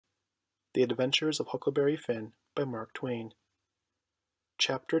The Adventures of Huckleberry Finn by Mark Twain.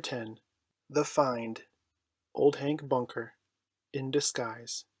 Chapter 10. The Find. Old Hank Bunker in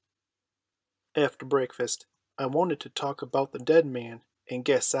Disguise. After breakfast, I wanted to talk about the dead man and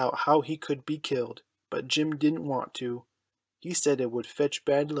guess out how he could be killed, but Jim didn't want to. He said it would fetch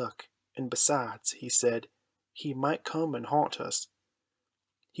bad luck, and besides, he said, he might come and haunt us.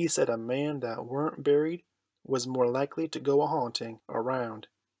 He said a man that weren't buried was more likely to go a-haunting around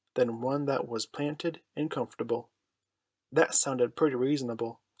than one that was planted and comfortable. That sounded pretty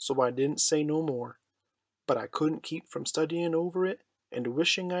reasonable, so I didn't say no more, but I couldn't keep from studying over it and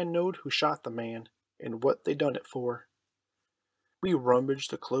wishing I knowed who shot the man and what they done it for. We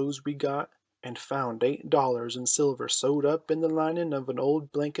rummaged the clothes we got and found $8 in silver sewed up in the lining of an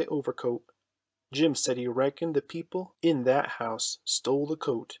old blanket overcoat. Jim said he reckoned the people in that house stole the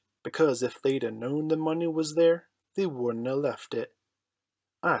coat, because if they'd a known the money was there, they wouldn't have left it.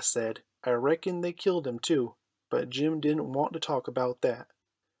 I said I reckoned they killed him too, but Jim didn't want to talk about that.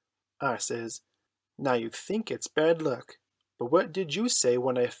 I says, now you think it's bad luck, but what did you say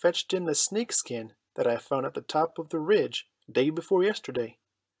when I fetched in the snakeskin that I found at the top of the ridge day before yesterday?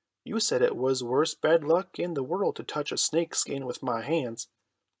 You said it was worst bad luck in the world to touch a snakeskin with my hands.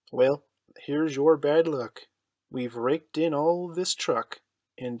 Well, here's your bad luck. We've raked in all this truck,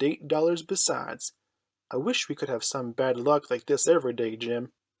 and $8 besides. I wish we could have some bad luck like this every day,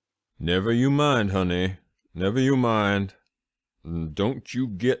 Jim. Never you mind, honey. Never you mind. Don't you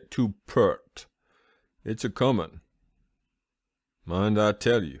get too pert. It's a-comin'. Mind I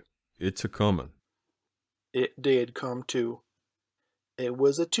tell you, it's a-comin'. It did come too. It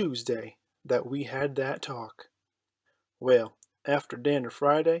was a Tuesday that we had that talk. Well, after dinner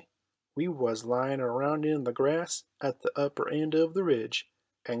Friday, we was lying around in the grass at the upper end of the ridge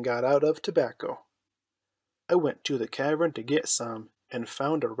and got out of tobacco. I went to the cavern to get some and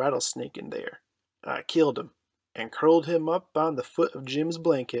found a rattlesnake in there. I killed him and curled him up on the foot of Jim's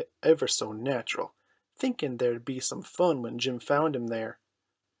blanket ever so natural, thinking there'd be some fun when Jim found him there.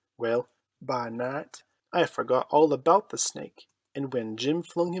 Well, by night, I forgot all about the snake, and when Jim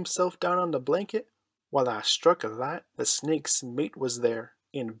flung himself down on the blanket, while I struck a light, the snake's mate was there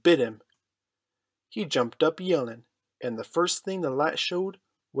and bit him. He jumped up yelling, and the first thing the light showed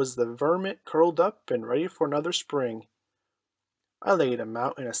was the vermin curled up and ready for another spring. I laid him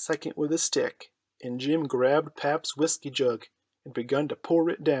out in a second with a stick, and Jim grabbed Pap's whiskey jug and begun to pour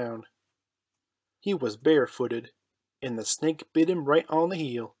it down. He was barefooted, and the snake bit him right on the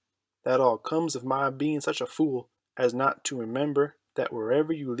heel. That all comes of my being such a fool as not to remember that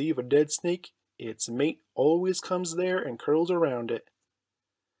wherever you leave a dead snake, its mate always comes there and curls around it.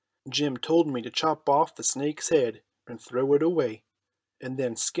 Jim told me to chop off the snake's head and throw it away, and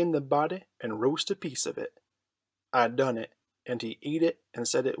then skin the body and roast a piece of it. I done it, and he ate it and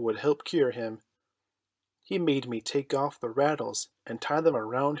said it would help cure him. He made me take off the rattles and tie them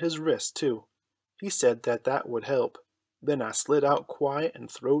around his wrist too. He said that would help. Then I slid out quiet and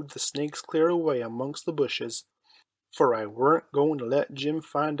throwed the snakes clear away amongst the bushes, for I weren't going to let Jim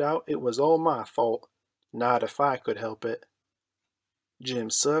find out it was all my fault, not if I could help it. Jim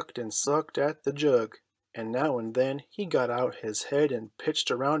sucked and sucked at the jug, and now and then he got out his head and pitched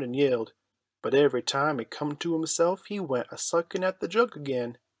around and yelled, but every time he come to himself he went a-sucking at the jug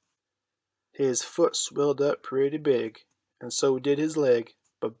again. His foot swelled up pretty big, and so did his leg,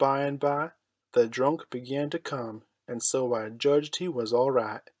 but by and by the drunk began to come, and so I judged he was all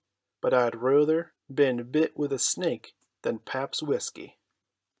right, but I'd rather been bit with a snake than Pap's whiskey.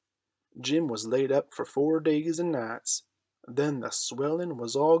 Jim was laid up for 4 days and nights. Then the swelling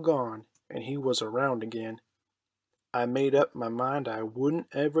was all gone, and he was around again. I made up my mind I wouldn't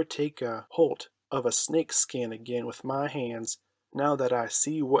ever take a holt of a snake's skin again with my hands, now that I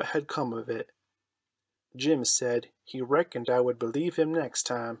see what had come of it. Jim said he reckoned I would believe him next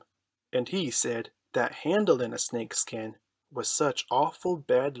time, and he said that handling a snakeskin was such awful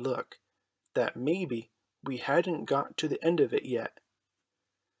bad luck that maybe we hadn't got to the end of it yet.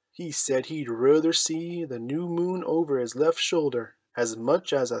 He said he'd rather see the new moon over his left shoulder as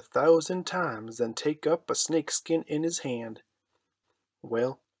much as 1,000 times than take up a snakeskin in his hand.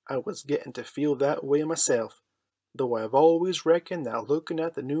 Well, I was getting to feel that way myself, though I've always reckoned that looking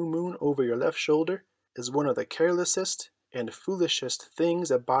at the new moon over your left shoulder is one of the carelessest and foolishest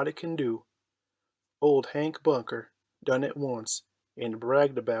things a body can do. Old Hank Bunker done it once, and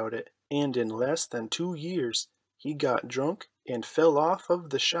bragged about it, and in less than 2 years he got drunk and fell off of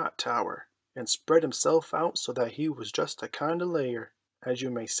the shot tower, and spread himself out so that he was just a kind of layer, as you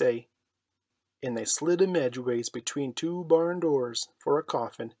may say, and they slid him edgeways between 2 barn doors for a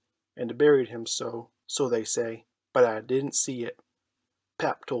coffin, and buried him so they say, but I didn't see it.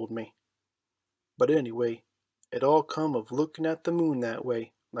 Pap told me. But anyway, it all come of looking at the moon that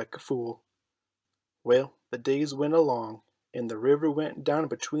way, like a fool. Well, the days went along, and the river went down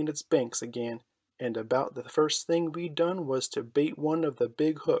between its banks again, and about the first thing we done was to bait one of the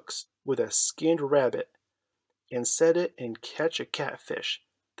big hooks with a skinned rabbit, and set it and catch a catfish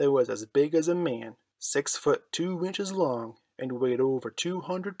that was as big as a man, 6 foot 2 inches long, and weighed over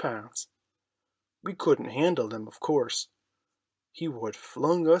 200 pounds. We couldn't handle him, of course. He would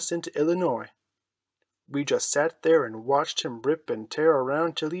flung us into Illinois. We just sat there and watched him rip and tear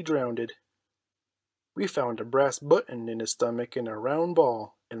around till he drowned. We found a brass button in his stomach and a round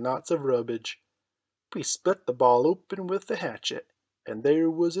ball and lots of rubbish. We split the ball open with the hatchet, and there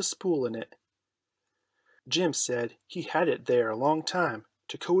was a spool in it. Jim said he had it there a long time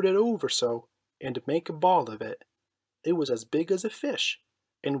to coat it over so, and make a ball of it. It was as big as a fish,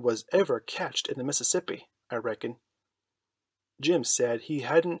 and was ever catched in the Mississippi, I reckon. Jim said he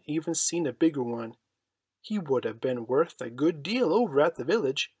hadn't even seen a bigger one. He would have been worth a good deal over at the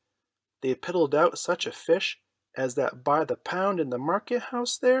village. They peddled out such a fish as that by the pound in the market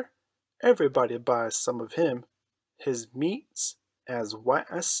house there. Everybody buys some of him. His meat's as white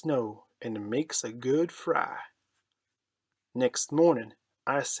as snow and makes a good fry. Next morning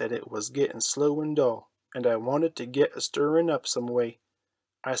I said it was getting slow and dull, and I wanted to get a stirring up some way.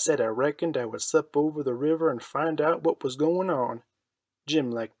 I said I reckoned I would slip over the river and find out what was going on. Jim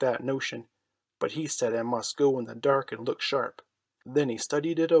liked that notion, but he said I must go in the dark and look sharp. Then he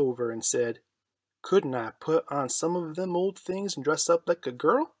studied it over and said, couldn't I put on some of them old things and dress up like a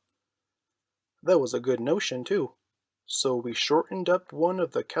girl? That was a good notion, too. So we shortened up one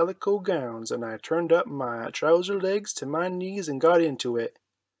of the calico gowns, and I turned up my trouser legs to my knees and got into it.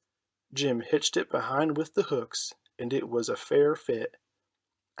 Jim hitched it behind with the hooks, and it was a fair fit.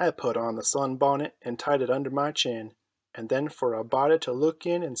 I put on the sunbonnet and tied it under my chin, and then for a body to look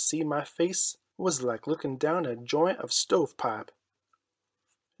in and see my face was like looking down a joint of stovepipe.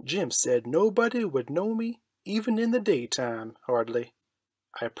 Jim said nobody would know me, even in the daytime, hardly.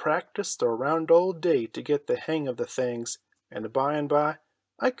 I practiced around all day to get the hang of the things, and by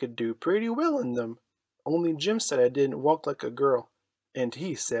I could do pretty well in them. Only Jim said I didn't walk like a girl, and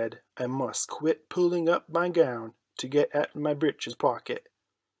he said I must quit pulling up my gown to get at my breeches pocket.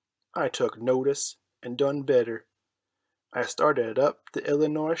 I took notice, and done better. I started up the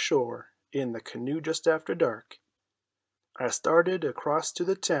Illinois shore in the canoe just after dark. I started across to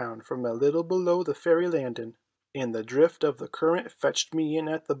the town from a little below the ferry landing, and the drift of the current fetched me in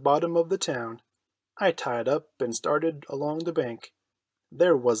at the bottom of the town. I tied up and started along the bank.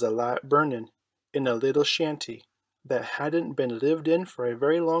 There was a light burning in a little shanty that hadn't been lived in for a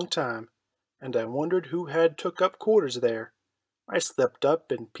very long time, and I wondered who had took up quarters there. I slipped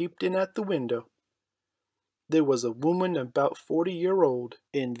up and peeped in at the window. There was a woman about 40-year-old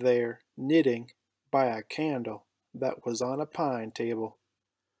in there knitting by a candle that was on a pine table.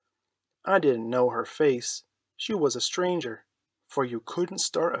 I didn't know her face. She was a stranger, for you couldn't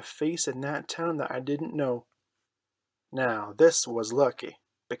start a face in that town that I didn't know. Now this was lucky,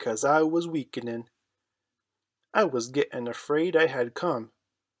 because I was weakening. I was getting afraid I had come.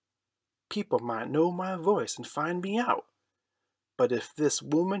 People might know my voice and find me out. But if this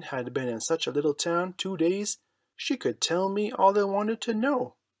woman had been in such a little town 2 days, she could tell me all I wanted to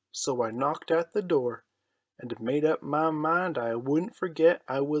know. So I knocked at the door, and made up my mind I wouldn't forget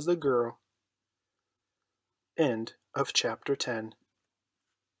I was a girl. End of chapter 10.